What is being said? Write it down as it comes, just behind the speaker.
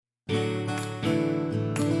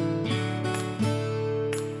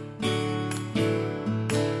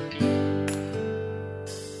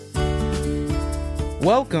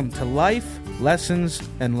Welcome to Life, Lessons,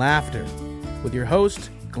 and Laughter with your host,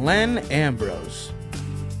 Glenn Ambrose.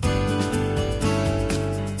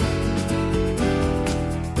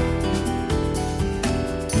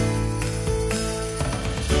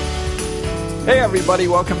 Hey everybody,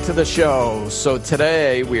 welcome to the show. So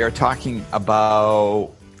today we are talking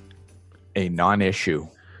about a non-issue.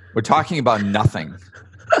 We're talking about nothing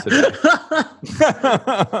today.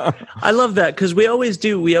 I love that because we always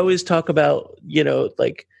do. We always talk about,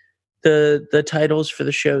 like the titles for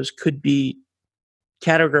the shows could be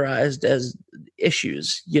categorized as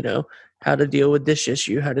issues, how to deal with this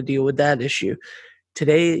issue, how to deal with that issue.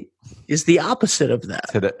 Today is the opposite of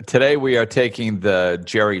that. Today we are taking the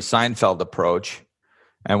Jerry Seinfeld approach,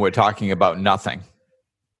 and we're talking about nothing.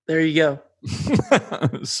 There you go.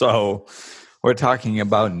 So we're talking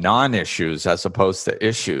about non-issues as opposed to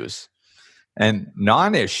issues. And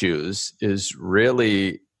non-issues is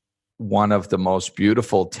really one of the most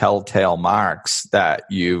beautiful telltale marks that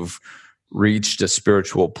you've reached a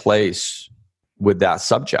spiritual place with that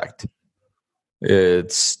subject.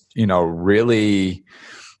 It's, really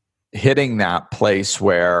hitting that place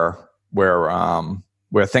where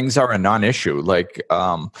things are a non-issue. Like,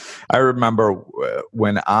 I remember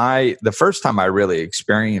when the first time I really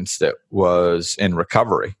experienced it was in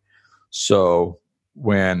recovery. So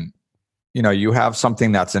when, you have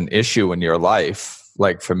something that's an issue in your life,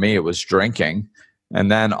 like for me, it was drinking. And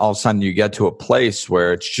then all of a sudden you get to a place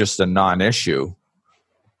where it's just a non-issue.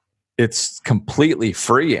 It's completely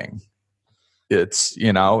freeing. It's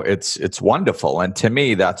wonderful. And to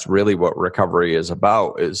me, that's really what recovery is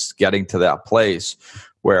about, is getting to that place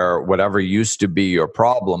where whatever used to be your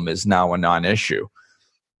problem is now a non-issue,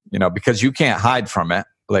 because you can't hide from it.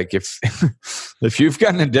 Like if you've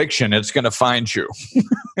got an addiction, it's going to find you,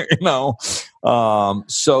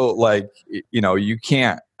 so like, you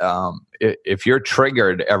can't, if you're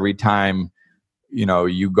triggered every time,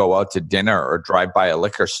 you go out to dinner or drive by a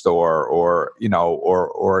liquor store or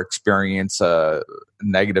experience a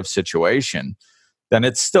negative situation, then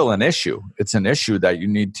it's still an issue. It's an issue that you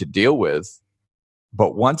need to deal with.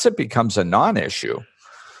 But once it becomes a non-issue,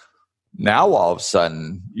 now all of a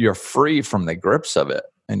sudden you're free from the grips of it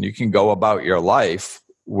and you can go about your life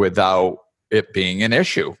without it being an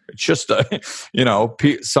issue. It's just,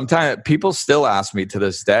 sometimes people still ask me to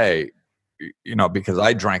this day, because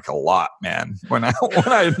I drank a lot, man. When I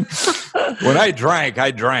drank,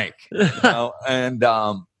 I drank. And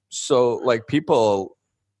so like people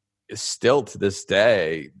still to this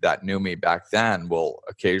day that knew me back then will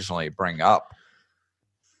occasionally bring up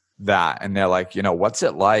that, and they're like, what's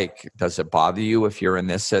it like? Does it bother you if you're in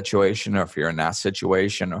this situation or if you're in that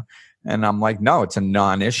situation? And I'm like, no, it's a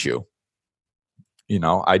non-issue.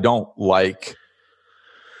 I don't like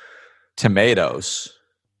tomatoes.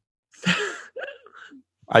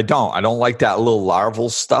 I don't like that little larval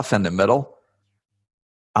stuff in the middle.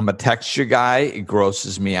 I'm a texture guy. It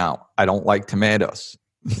grosses me out. I don't like tomatoes,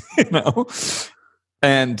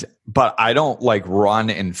 but I don't like run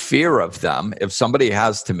in fear of them. If somebody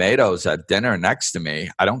has tomatoes at dinner next to me,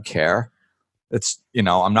 I don't care. It's,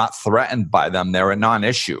 I'm not threatened by them. They're a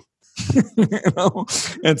non-issue.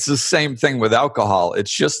 It's the same thing with alcohol.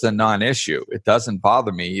 It's just a non-issue. It doesn't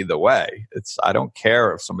bother me either way. I don't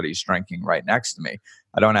care if somebody's drinking right next to me.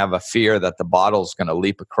 I don't have a fear that the bottle's going to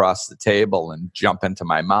leap across the table and jump into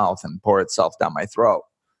my mouth and pour itself down my throat.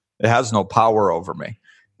 It has no power over me,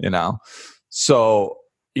 So,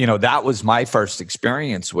 that was my first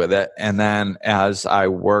experience with it. And then as I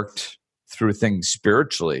worked through things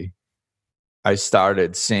spiritually, I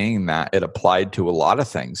started seeing that it applied to a lot of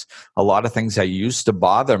things. A lot of things that used to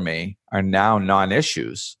bother me are now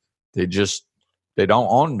non-issues. They don't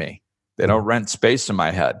own me. They don't rent space in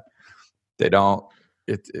my head. They don't,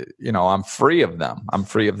 I'm free of them. I'm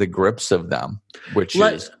free of the grips of them, which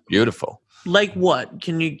is beautiful. Like what?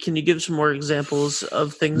 Can you give some more examples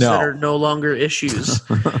of things that are no longer issues?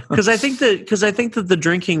 Because I think that the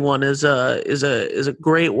drinking one is a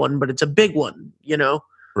great one, but it's a big one,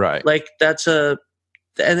 Right. Like that's and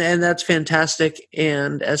that's fantastic.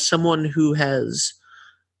 And as someone who has,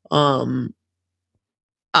 you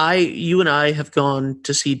and I have gone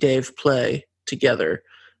to see Dave play together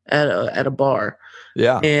at a bar.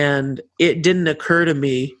 Yeah. And it didn't occur to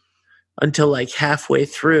me until like halfway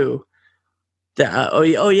through that,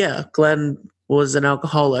 oh yeah, Glenn was an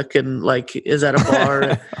alcoholic and like is at a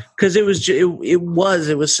bar. Because it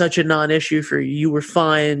was such a non-issue for you. You were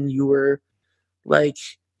fine. You were like,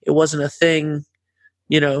 it wasn't a thing,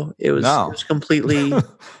 it was completely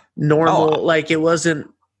normal. No. Like there was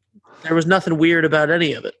nothing weird about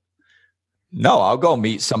any of it. No, I'll go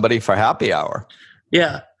meet somebody for happy hour.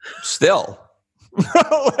 Yeah. Still,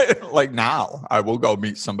 Like now, I will go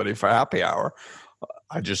meet somebody for happy hour.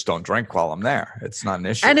 I just don't drink while I'm there. It's not an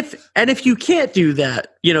issue. And if you can't do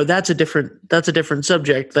that, that's a different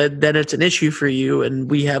subject. Then it's an issue for you,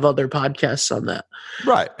 and we have other podcasts on that.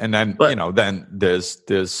 Right. And then then there's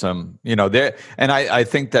some there, and I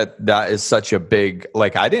think that is such a big,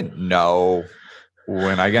 like, I didn't know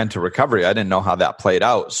when I got into recovery, I didn't know how that played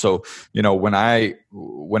out. So when I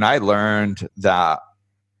learned that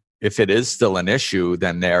if it is still an issue,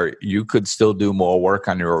 then you could still do more work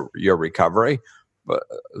on your recovery. But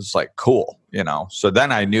it was like, cool, So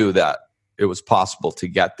then I knew that it was possible to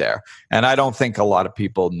get there. And I don't think a lot of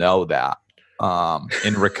people know that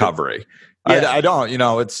in recovery. Yeah. I don't,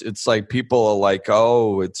 it's like people are like,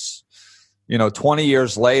 oh, it's, 20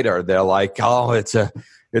 years later, they're like, oh, it's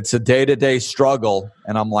a day-to-day struggle.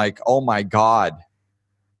 And I'm like, oh my God,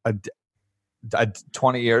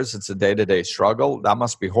 20 years, it's a day-to-day struggle. That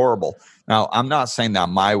must be horrible. Now, I'm not saying that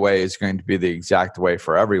my way is going to be the exact way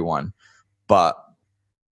for everyone, but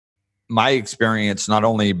my experience, not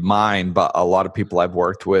only mine, but a lot of people I've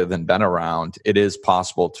worked with and been around, it is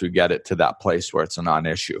possible to get it to that place where it's a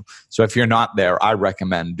non-issue. So if you're not there, I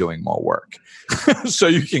recommend doing more work so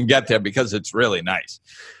you can get there, because it's really nice.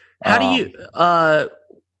 How do you,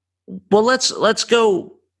 well, let's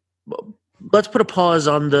put a pause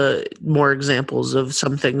on the more examples of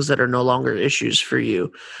some things that are no longer issues for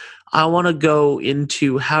you. I want to go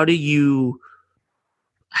into how do you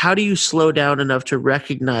slow down enough to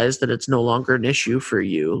recognize that it's no longer an issue for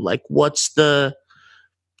you? Like, what's the?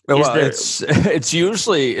 It's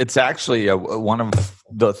actually one of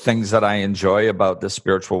the things that I enjoy about the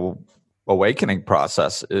spiritual awakening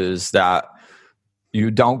process is that you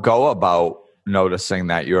don't go about noticing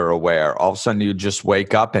that you're aware. All of a sudden, you just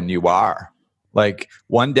wake up and you are. Like,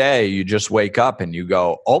 one day, you just wake up and you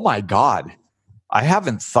go, "Oh my God, I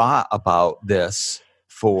haven't thought about this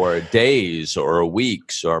for days or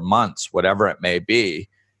weeks or months, whatever it may be."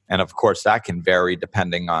 And of course, that can vary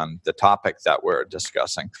depending on the topic that we're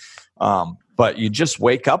discussing. But you just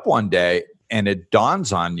wake up one day and it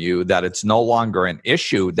dawns on you that it's no longer an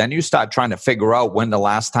issue. Then you start trying to figure out when the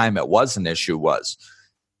last time it was an issue was.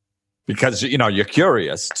 Because, you're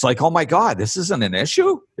curious. It's like, oh my God, this isn't an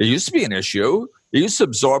issue? It used to be an issue. It used to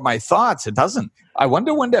absorb my thoughts. It doesn't. I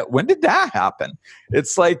wonder when did that happen?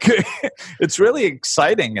 It's like, it's really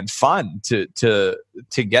exciting and fun to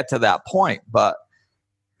get to that point. But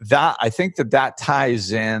that, I think that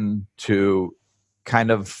ties in to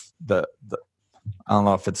kind of the I don't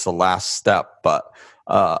know if it's the last step, but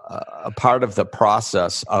a part of the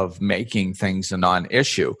process of making things a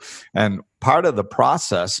non-issue. And part of the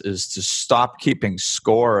process is to stop keeping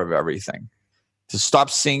score of everything, to stop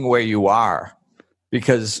seeing where you are.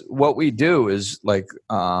 Because what we do is like,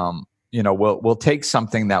 we'll take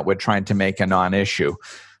something that we're trying to make a non-issue.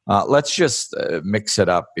 Let's just mix it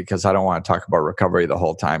up, because I don't want to talk about recovery the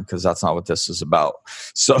whole time, because that's not what this is about.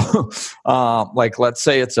 So, let's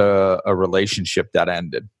say it's a relationship that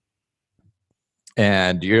ended.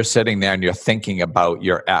 And you're sitting there and you're thinking about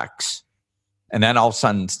your ex. And then all of a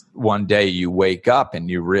sudden, one day you wake up and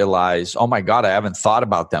you realize, oh my God, I haven't thought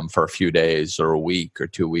about them for a few days or a week or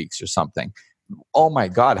 2 weeks or something. Oh my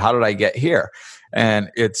God, how did I get here?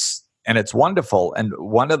 And it's wonderful. And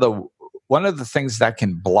one of the things that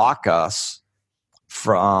can block us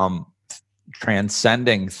from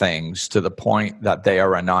transcending things to the point that they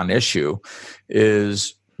are a non-issue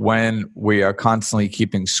is when we are constantly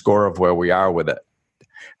keeping score of where we are with it.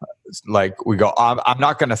 Like, we go, I'm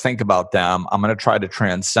not going to think about them. I'm going to try to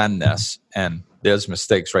transcend this. And there's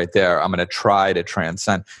mistakes right there. I'm going to try to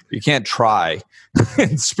transcend. You can't try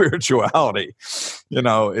in spirituality.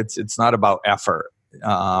 It's not about effort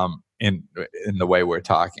in the way we're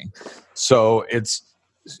talking. So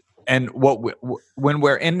when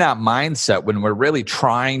we're in that mindset, when we're really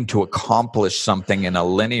trying to accomplish something in a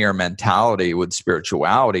linear mentality with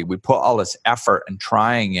spirituality, we put all this effort and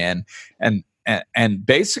trying in, and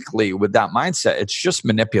basically with that mindset, it's just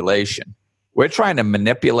manipulation. We're trying to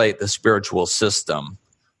manipulate the spiritual system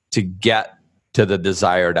to get to the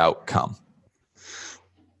desired outcome.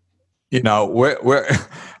 I'm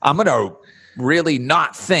going to really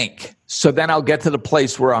not think, so then I'll get to the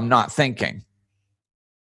place where I'm not thinking.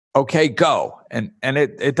 Okay, go. And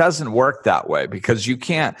it doesn't work that way, because you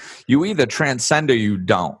either transcend or you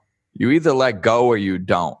don't. You either let go or you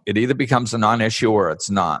don't. It either becomes a non-issue or it's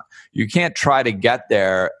not. You can't try to get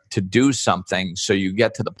there to do something so you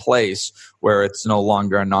get to the place where it's no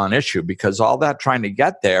longer a non-issue, because all that trying to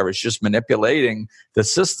get there is just manipulating the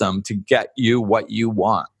system to get you what you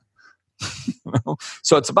want.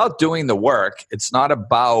 So it's about doing the work. It's not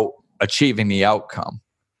about achieving the outcome.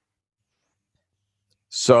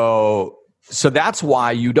 So that's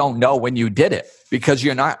why you don't know when you did it, because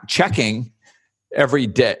you're not checking every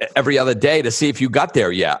other day to see if you got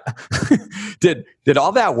there yet. Did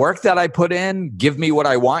all that work that I put in give me what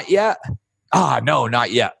I want yet? No,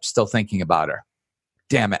 not yet. Still thinking about her.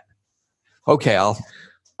 Damn it. Okay,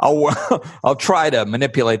 I'll try to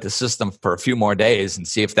manipulate the system for a few more days and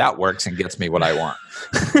see if that works and gets me what I want.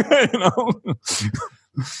 You know?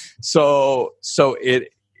 So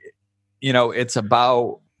it's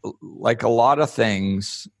about, like a lot of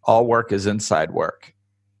things, all work is inside work.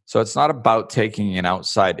 So it's not about taking an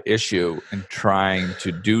outside issue and trying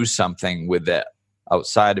to do something with it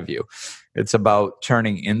outside of you. It's about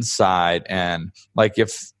turning inside, and like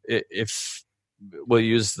if we'll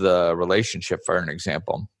use the relationship for an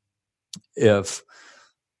example. If,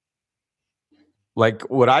 like,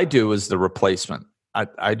 what I do is the replacement.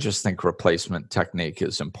 I just think replacement technique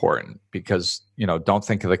is important because, don't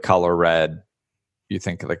think of the color red. You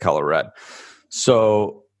think of the color red.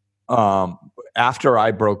 So after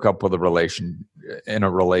I broke up with in a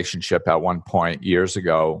relationship at one point years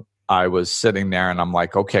ago, I was sitting there and I'm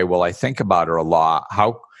like, okay, well, I think about her a lot.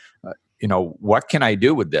 How, what can I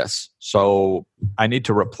do with this? So I need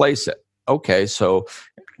to replace it. Okay, so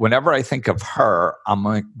whenever I think of her,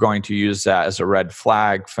 I'm going to use that as a red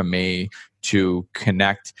flag for me to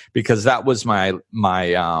connect, because that was my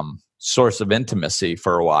source of intimacy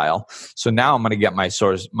for a while. So now I'm going to get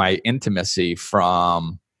my intimacy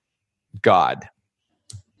from God,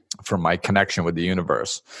 from my connection with the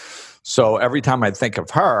universe. So every time I think of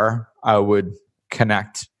her, I would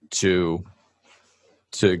connect to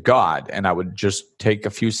God, and I would just take a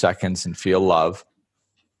few seconds and feel love.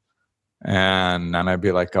 And then I'd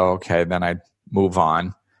be like, oh, okay, then I'd move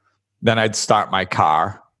on. Then I'd start my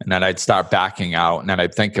car, and then I'd start backing out, and then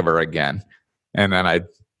I'd think of her again. And then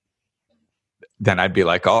I'd be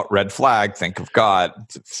like, oh, red flag, think of God.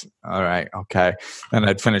 All right, okay. Then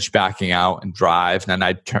I'd finish backing out and drive, and then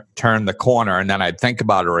I'd turn the corner, and then I'd think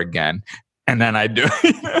about her again. And then I'd do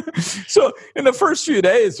it. So in the first few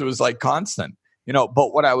days, it was like constant,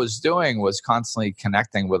 but what I was doing was constantly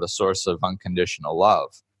connecting with a source of unconditional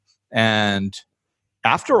love. And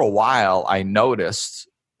after a while, I noticed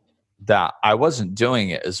that I wasn't doing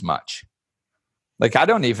it as much. Like, I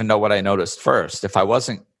don't even know what I noticed first. If I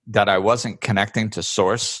wasn't connecting to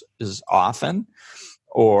source as often,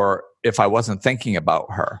 or if I wasn't thinking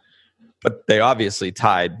about her. But they obviously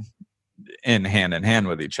tied in hand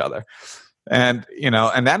with each other. And,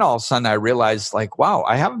 and then all of a sudden I realized, like, wow,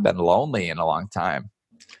 I haven't been lonely in a long time.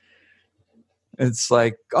 It's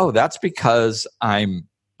like, oh, that's because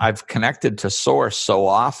I've connected to source so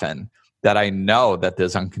often that I know that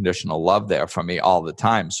there's unconditional love there for me all the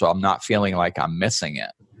time. So I'm not feeling like I'm missing it.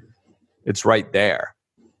 It's right there.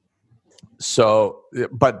 So,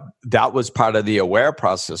 but that was part of the aware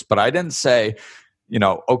process. But I didn't say,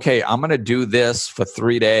 okay, I'm going to do this for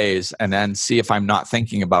 3 days and then see if I'm not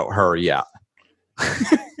thinking about her yet.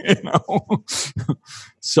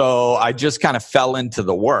 So I just kind of fell into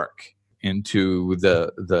the work, into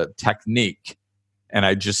the technique. And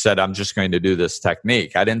I just said, I'm just going to do this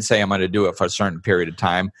technique. I didn't say I'm going to do it for a certain period of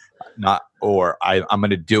time, I'm going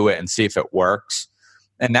to do it and see if it works.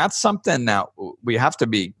 And that's something that we have to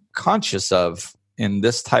be conscious of in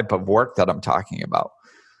this type of work that I'm talking about.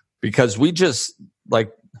 Because we just,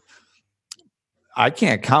 like, I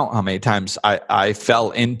can't count how many times I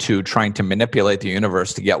fell into trying to manipulate the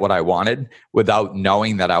universe to get what I wanted without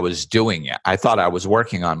knowing that I was doing it. I thought I was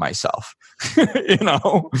working on myself,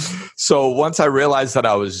 So once I realized that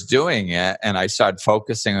I was doing it and I started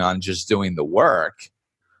focusing on just doing the work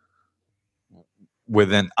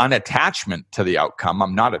with an unattachment to the outcome,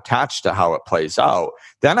 I'm not attached to how it plays out,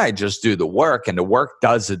 then I just do the work, and the work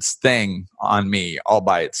does its thing on me all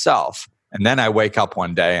by itself. And then I wake up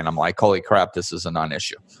one day and I'm like, holy crap, this is a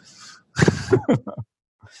non-issue.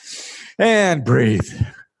 And breathe.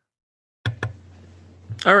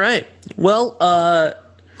 All right. Well,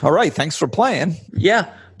 all right. Thanks for playing.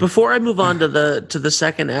 Yeah. Before I move on to the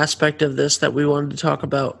second aspect of this that we wanted to talk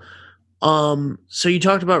about. So you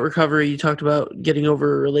talked about recovery, you talked about getting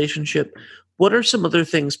over a relationship. What are some other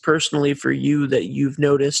things personally for you that you've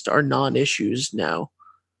noticed are non-issues now?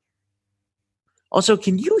 Also,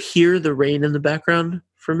 can you hear the rain in the background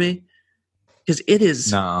for me? Because it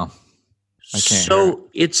is. No, I can't. So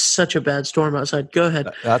it's such a bad storm outside. Go ahead.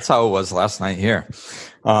 That's how it was last night here.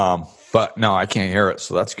 But no, I can't hear it,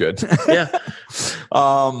 so that's good. Yeah.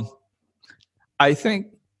 I think,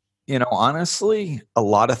 honestly, a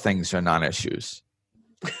lot of things are non-issues.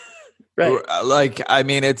 Right. Like, I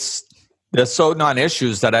mean, they're so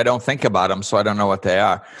non-issues that I don't think about them, so I don't know what they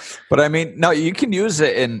are. But I mean, no, you can use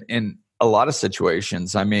it in a lot of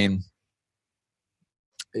situations. I mean,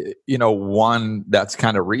 one that's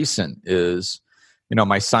kind of recent is,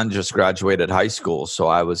 my son just graduated high school. So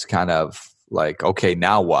I was kind of like, okay,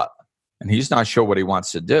 now what? And he's not sure what he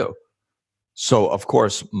wants to do. So of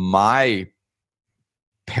course, my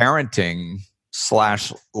parenting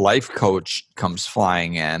 / life coach comes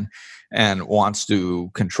flying in and wants to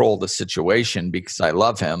control the situation because I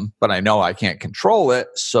love him, but I know I can't control it.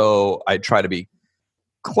 So I try to be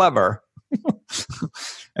clever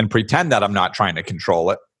and pretend that I'm not trying to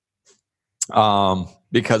control it.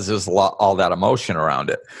 Because there's all that emotion around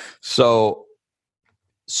it. So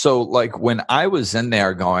like when I was in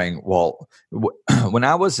there going, well, when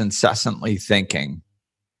I was incessantly thinking,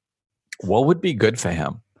 what would be good for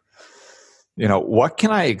him? What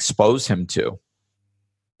can I expose him to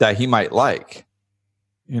that he might like?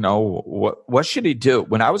 What should he do?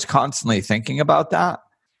 When I was constantly thinking about that,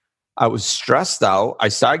 I was stressed out. I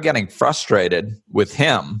started getting frustrated with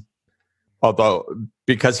him,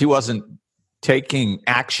 because he wasn't taking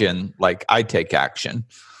action like I take action,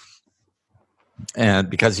 and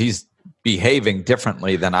because he's behaving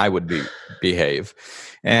differently than I would behave,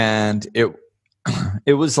 and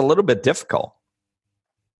it was a little bit difficult.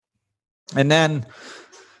 And then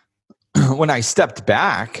when I stepped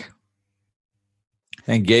back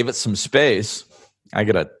and gave it some space, I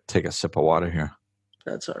gotta take a sip of water here.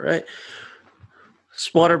 That's all right.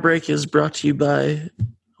 This water break is brought to you by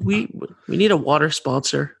we need a water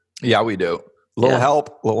sponsor. Yeah, we do. Little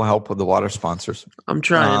help with the water sponsors. I'm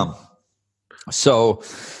trying. So,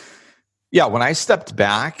 when I stepped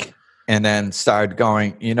back and then started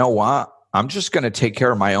going, you know what? I'm just going to take care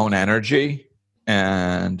of my own energy,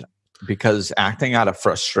 and because acting out of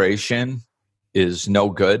frustration is no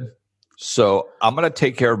good. So I'm going to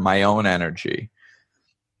take care of my own energy.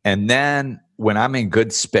 And then when I'm in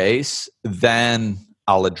good space, then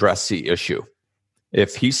I'll address the issue.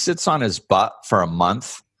 If he sits on his butt for a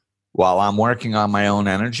month while I'm working on my own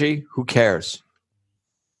energy, who cares?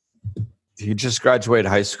 He just graduated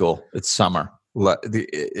high school. It's summer.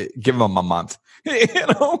 Give him a month.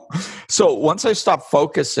 So once I stopped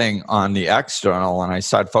focusing on the external and I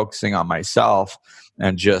started focusing on myself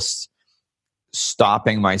and just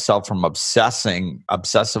stopping myself from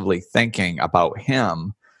obsessively thinking about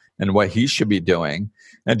him and what he should be doing,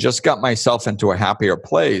 and just got myself into a happier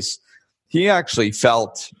place, he actually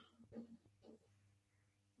felt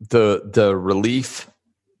the release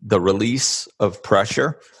of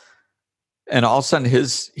pressure, and all of a sudden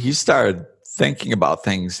he started thinking about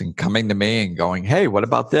things and coming to me and going, hey, what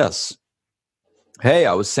about this? Hey,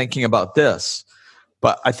 I was thinking about this.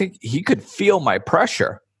 But I think he could feel my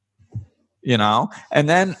pressure, and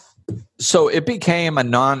then so it became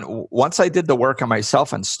once I did the work on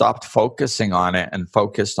myself and stopped focusing on it and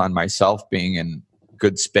focused on myself being in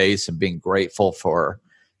good space and being grateful for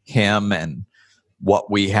him and what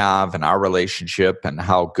we have and our relationship and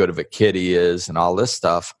how good of a kid he is and all this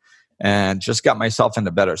stuff, and just got myself in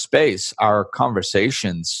a better space, our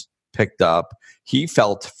conversations picked up. He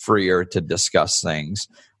felt freer to discuss things.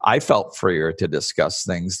 I felt freer to discuss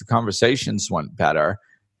things. The conversations went better.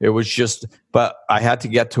 It was just, but I had to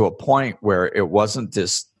get to a point where it wasn't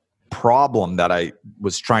this problem that I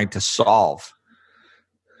was trying to solve.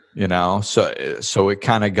 So it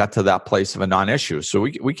kind of got to that place of a non-issue. So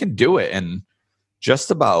we can do it in just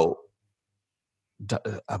about,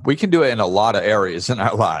 we can do it in a lot of areas in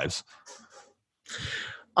our lives.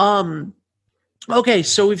 Okay,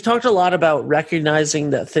 so we've talked a lot about recognizing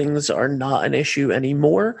that things are not an issue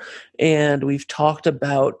anymore, and we've talked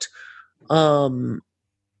about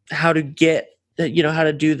how to get, how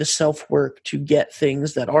to do the self-work to get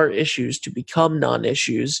things that are issues to become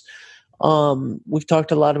non-issues. We've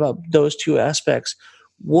talked a lot about those two aspects.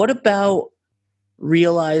 What about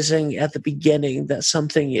realizing at the beginning that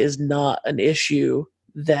something is not an issue,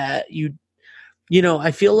 that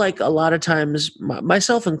I feel like a lot of times,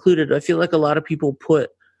 myself included, I feel like a lot of people put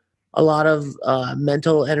a lot of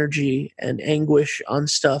mental energy and anguish on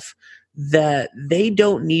stuff that they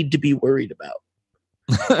don't need to be worried about.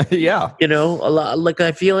 Yeah. A lot, like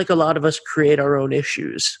I feel like a lot of us create our own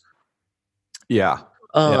issues. Yeah.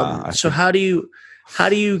 So how do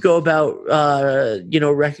you go about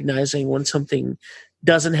recognizing when something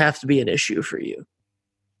doesn't have to be an issue for you?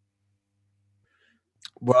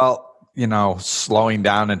 Well, slowing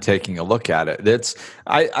down and taking a look at it.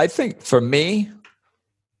 I think for me,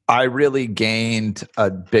 I really gained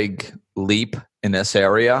a big leap in this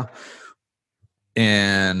area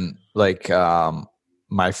in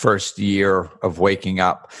my first year of waking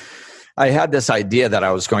up. I had this idea that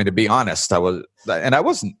I was going to be honest. I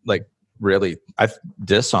wasn't really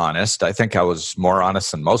dishonest. I think I was more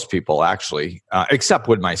honest than most people, actually, except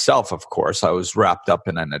with myself, of course. I was wrapped up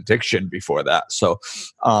in an addiction before that. So,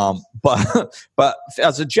 but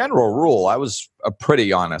as a general rule, I was a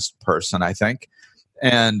pretty honest person, I think.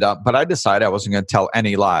 And but I decided I wasn't going to tell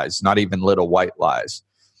any lies, not even little white lies,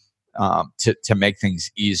 to make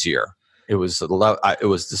things easier. It was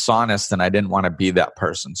dishonest, and I didn't want to be that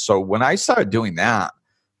person. So when I started doing that,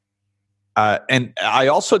 and I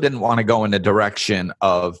also didn't want to go in the direction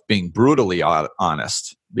of being brutally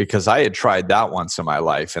honest, because I had tried that once in my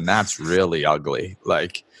life, and that's really ugly.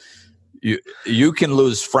 Like you can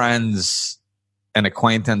lose friends and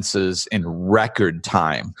acquaintances in record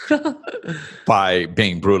time by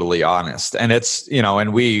being brutally honest. And it's,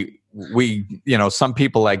 and we, some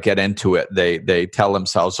people that get into it, they tell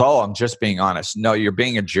themselves, oh, I'm just being honest. No, you're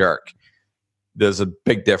being a jerk. There's a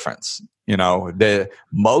big difference.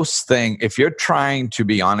 If you're trying to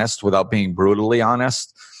be honest without being brutally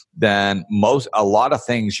honest, then a lot of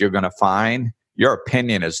things you're going to find, your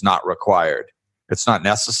opinion is not required. It's not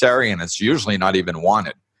necessary, and it's usually not even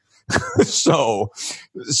wanted. So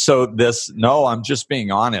this, no, I'm just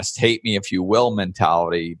being honest, hate me if you will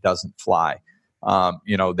mentality doesn't fly.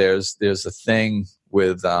 There's a thing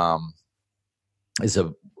with, is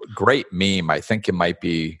a great meme. I think it might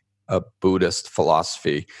be a Buddhist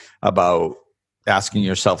philosophy about asking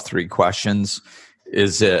yourself 3 questions.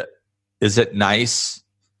 Is it nice?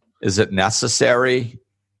 Is it necessary?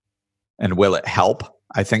 And will it help?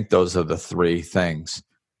 I think those are the 3 things.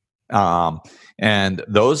 And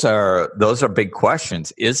those are big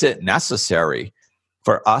questions. Is it necessary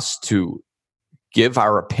for us to give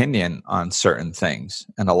our opinion on certain things?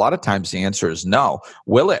 And a lot of times the answer is no.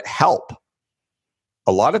 Will it help?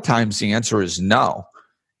 A lot of times the answer is no.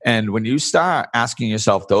 And when you start asking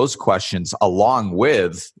yourself those questions along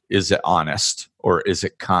with, is it honest or is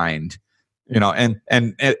it kind? And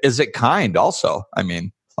is it kind also? I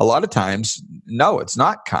mean, a lot of times, no, it's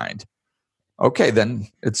not kind. Okay, then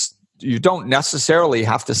you don't necessarily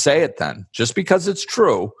have to say it then. Just because it's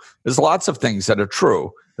true, there's lots of things that are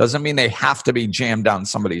true. Doesn't mean they have to be jammed down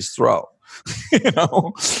somebody's throat.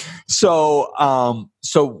 So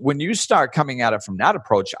when you start coming at it from that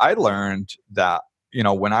approach, I learned that,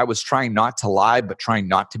 when I was trying not to lie, but trying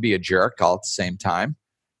not to be a jerk all at the same time,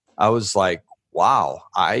 I was like, wow,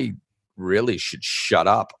 I really should shut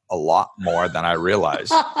up a lot more than I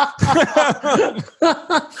realized.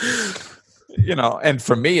 And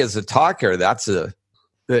for me as a talker, for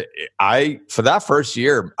that first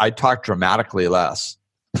year, I talked dramatically less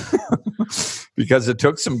because it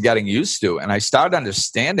took some getting used to. And I started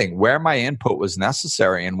understanding where my input was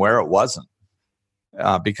necessary and where it wasn't.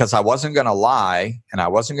 Because I wasn't going to lie and I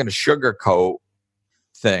wasn't going to sugarcoat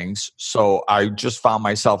things. So I just found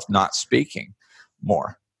myself not speaking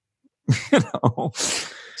more.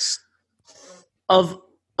 Of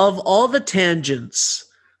all the tangents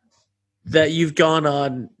that you've gone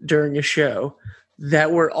on during a show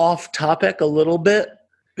that were off topic a little bit.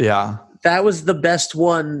 Yeah. That was the best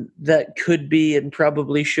one that could be and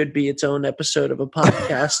probably should be its own episode of a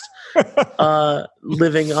podcast,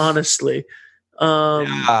 Living Honestly.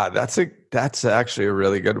 That's actually a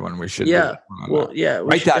really good one. We should we should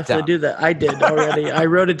definitely do that. I did already. I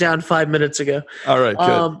wrote it down 5 minutes ago. All right,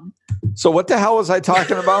 good. So what the hell was I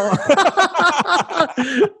talking about?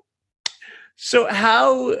 So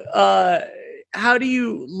how do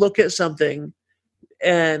you look at something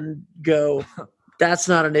and go, that's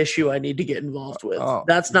not an issue I need to get involved with.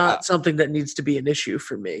 That's not something that needs to be an issue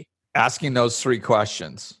for me. Asking those 3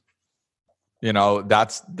 questions.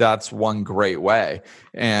 That's one great way.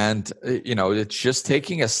 And, it's just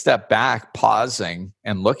taking a step back, pausing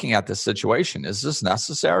and looking at the situation. Is this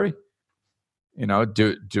necessary?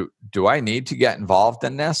 Do I need to get involved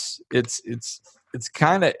in this? It's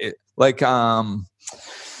kind of like,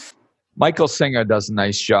 Michael Singer does a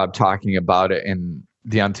nice job talking about it in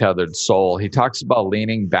The Untethered Soul. He talks about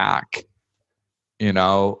leaning back,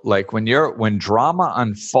 like when drama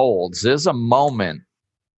unfolds, there's a moment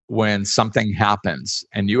when something happens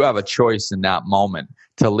and you have a choice in that moment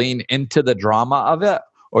to lean into the drama of it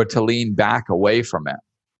or to lean back away from it.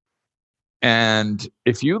 And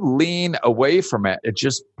if you lean away from it, it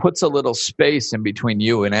just puts a little space in between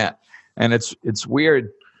you and it. And it's weird,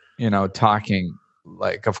 talking,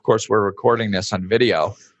 like, of course we're recording this on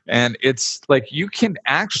video, and it's like you can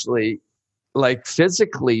actually like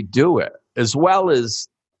physically do it as well as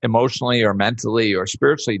emotionally or mentally or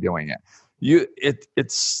spiritually doing it.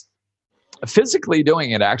 It's physically doing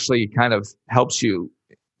it actually kind of helps you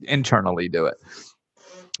internally do it.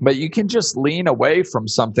 But you can just lean away from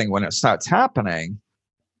something when it starts happening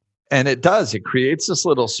And it does. It creates this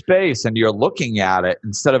little space, and you're looking at it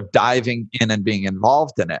instead of diving in and being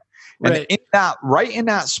involved in it. And right in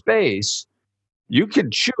that space, you can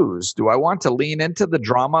choose, do I want to lean into the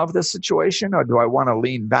drama of the situation, or do I want to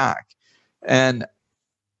lean back? And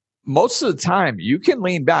most of the time, you can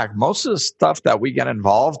lean back. Most of the stuff that we get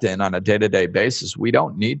involved in on a day-to-day basis, we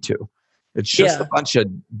don't need to. It's just a bunch of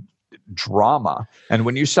drama. And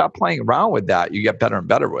when you stop playing around with that, you get better and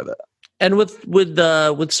better with it. And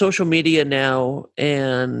with social media now,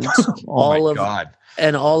 and all of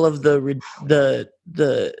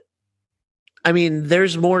the I mean,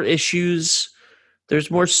 there's more issues.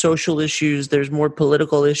 There's more social issues. There's more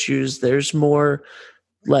political issues. There's more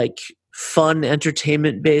like fun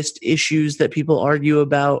entertainment based issues that people argue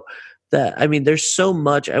about. That, I mean, there's so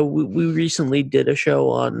much. We recently did a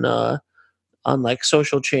show on like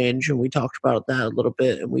social change, and we talked about that a little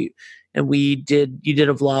bit. And you did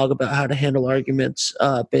a vlog about how to handle arguments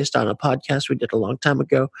based on a podcast we did a long time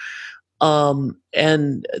ago.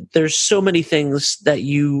 And there's so many things that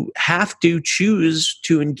you have to choose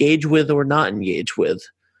to engage with or not engage with,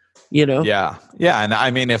 you know? Yeah. Yeah. And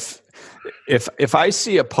I mean, if I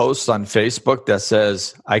see a post on Facebook that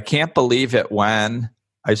says, I can't believe it when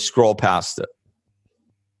I scroll past it,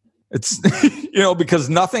 it's, because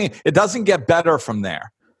it doesn't get better from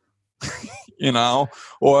there,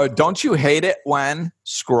 or don't you hate it when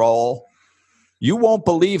scroll, you won't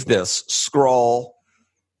believe this, scroll.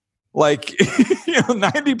 Like,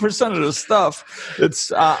 90% of the stuff, it's,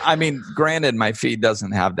 granted, my feed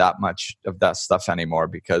doesn't have that much of that stuff anymore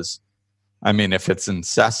because, if it's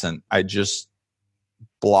incessant, I just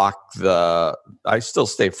I still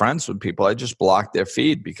stay friends with people. I just block their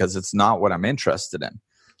feed because it's not what I'm interested in.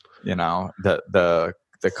 The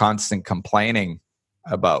constant complaining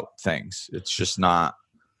about things. It's just not,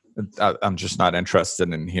 I'm just not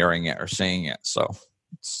interested in hearing it or seeing it. So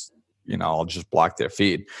it's, I'll just block their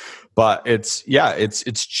feed. But it's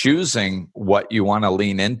choosing what you want to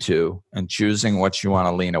lean into and choosing what you want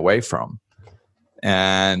to lean away from.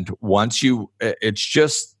 And once it's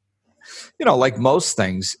just, like most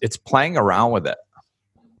things, it's playing around with it.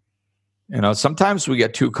 Sometimes we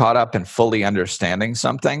get too caught up in fully understanding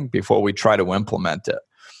something before we try to implement it.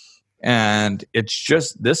 And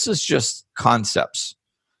this is just concepts.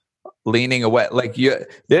 Leaning away, like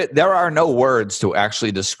there are no words to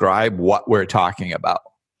actually describe what we're talking about.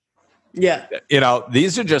 Yeah.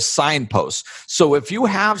 These are just signposts. So if you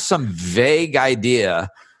have some vague idea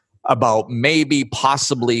about maybe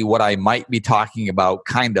possibly what I might be talking about,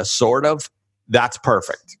 kind of, sort of, that's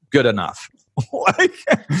perfect. Good enough.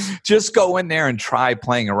 Just go in there and try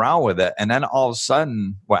playing around with it. And then all of a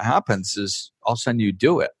sudden, what happens is all of a sudden you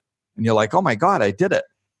do it. And you're like, oh my God, I did it.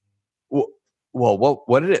 Well,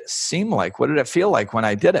 what did it seem like? What did it feel like when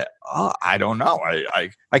I did it? Oh, I don't know.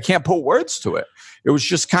 I can't put words to it. It was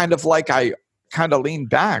just kind of like I kind of leaned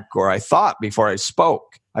back, or I thought before I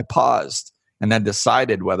spoke. I paused and then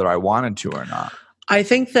decided whether I wanted to or not. I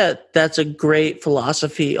think that's a great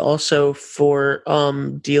philosophy also for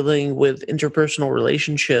dealing with interpersonal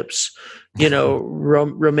relationships,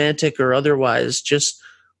 romantic or otherwise. Just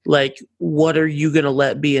like, what are you going to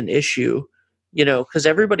let be an issue? Because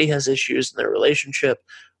everybody has issues in their relationship,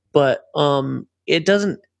 but it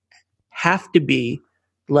doesn't have to be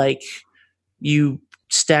like you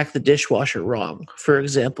stack the dishwasher wrong, for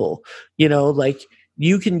example. Like,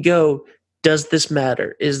 you can go, does this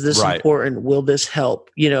matter? Is this important? Will this help?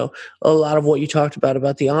 A lot of what you talked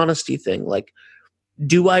about the honesty thing. Like,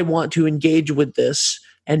 do I want to engage with this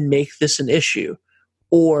and make this an issue?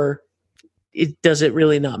 Or does it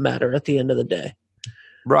really not matter at the end of the day?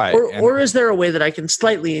 Right. Or is there a way that I can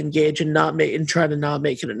slightly engage and try to not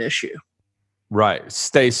make it an issue? Right.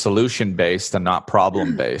 Stay solution based and not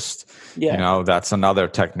problem based. Yeah. That's another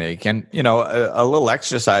technique. And, a little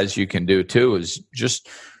exercise you can do too is just,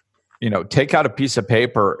 take out a piece of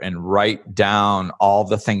paper and write down all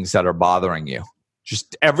the things that are bothering you.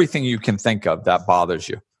 Just everything you can think of that bothers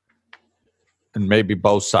you. And maybe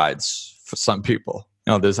both sides for some people.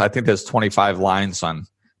 I think there's 25 lines on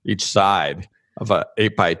each side of a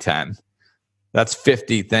 8x10. That's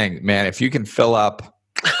 50 things, man. If you can fill up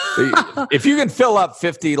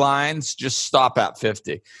 50 lines, just stop at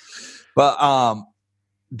 50. But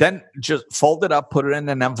then just fold it up, put it in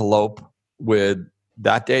an envelope with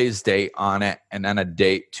that day's date on it, and then a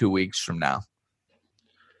date 2 weeks from now,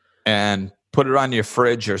 and put it on your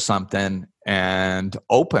fridge or something, and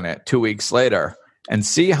open it 2 weeks later and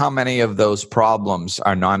see how many of those problems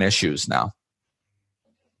are non-issues now.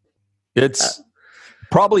 It's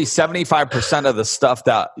probably 75% of the stuff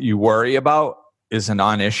that you worry about is a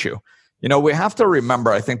non-issue. We have to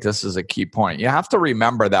remember, I think this is a key point. You have to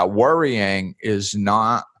remember that worrying is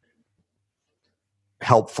not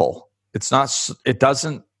helpful. It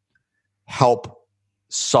doesn't help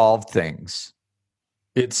solve things.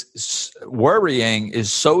 Worrying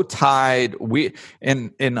is so tied.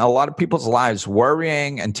 In a lot of people's lives,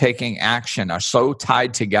 worrying and taking action are so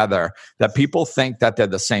tied together that people think that they're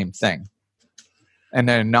the same thing, and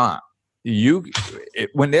they're not.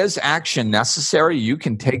 When there's action necessary, you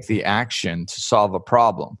can take the action to solve a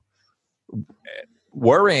problem.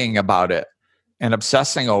 Worrying about it and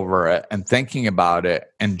obsessing over it and thinking about it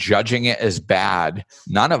and judging it as bad,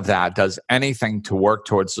 none of that does anything to work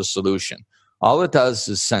towards the solution. All it does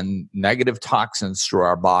is send negative toxins through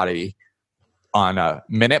our body on a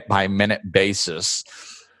minute-by-minute basis,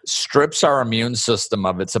 strips our immune system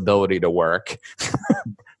of its ability to work,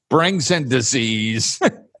 brings in disease,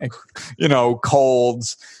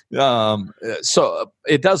 colds. So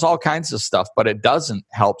it does all kinds of stuff, but it doesn't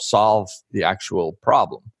help solve the actual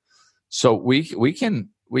problem. So we can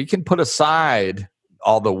put aside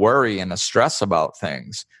all the worry and the stress about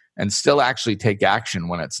things and still actually take action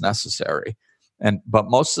when it's necessary. But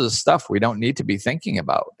most of the stuff we don't need to be thinking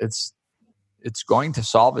about. It's going to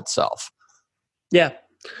solve itself. Yeah.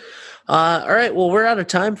 All right. Well, we're out of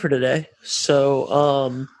time for today.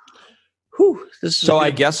 So, I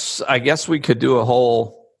guess we could do a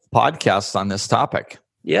whole podcast on this topic.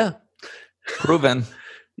 Yeah. Proven.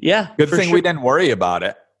 Yeah. Good thing we didn't worry about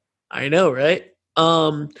it. I know, right?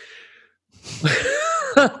 So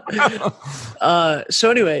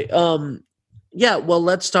anyway, yeah, well,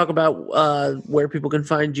 let's talk about where people can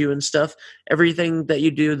find you and stuff. Everything that you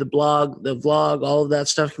do, the blog, the vlog, all of that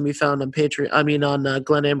stuff can be found on Patreon. On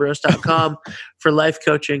glenambrose.com for life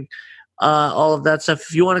coaching. All of that stuff.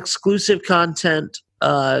 If you want exclusive content,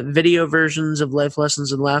 video versions of Life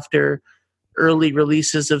Lessons and Laughter, early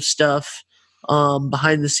releases of stuff,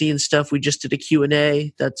 behind the scenes stuff. We just did a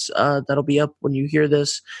Q&A. That'll be up when you hear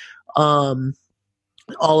this.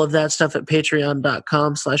 All of that stuff at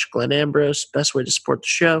patreon.com/GlenAmbrose. Best way to support the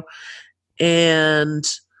show. And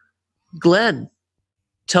Glenn,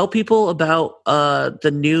 tell people about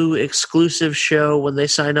the new exclusive show when they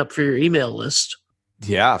sign up for your email list.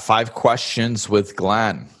 Yeah, 5 questions with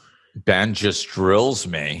Glenn. Ben just drills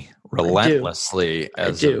me relentlessly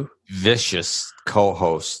as a vicious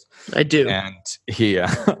co-host. I do. And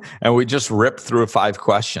and we just ripped through 5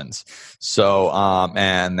 questions. So,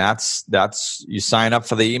 and that's, you sign up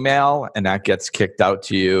for the email and that gets kicked out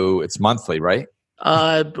to you. It's monthly, right?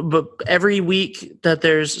 But every week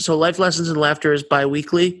so Life Lessons and Laughter is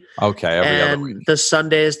bi-weekly. Okay. Every other week. The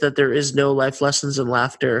Sundays that there is no Life Lessons and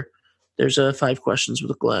Laughter, there's 5 questions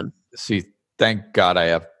with Glenn. See, thank God I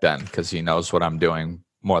have Ben because he knows what I'm doing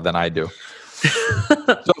more than I do.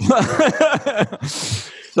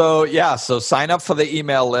 So sign up for the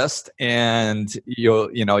email list and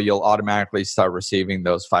you'll automatically start receiving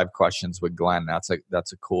those 5 questions with Glenn. That's a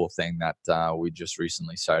cool thing that we just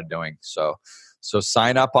recently started doing. So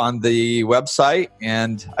sign up on the website,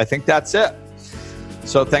 and I think that's it.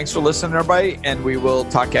 So thanks for listening, everybody, and we will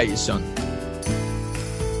talk at you soon.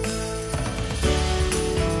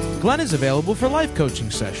 Glenn is available for life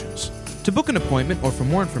coaching sessions. To book an appointment or for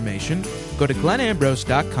more information, go to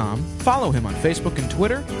glenambrose.com, follow him on Facebook and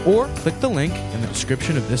Twitter, or click the link in the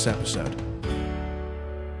description of this episode.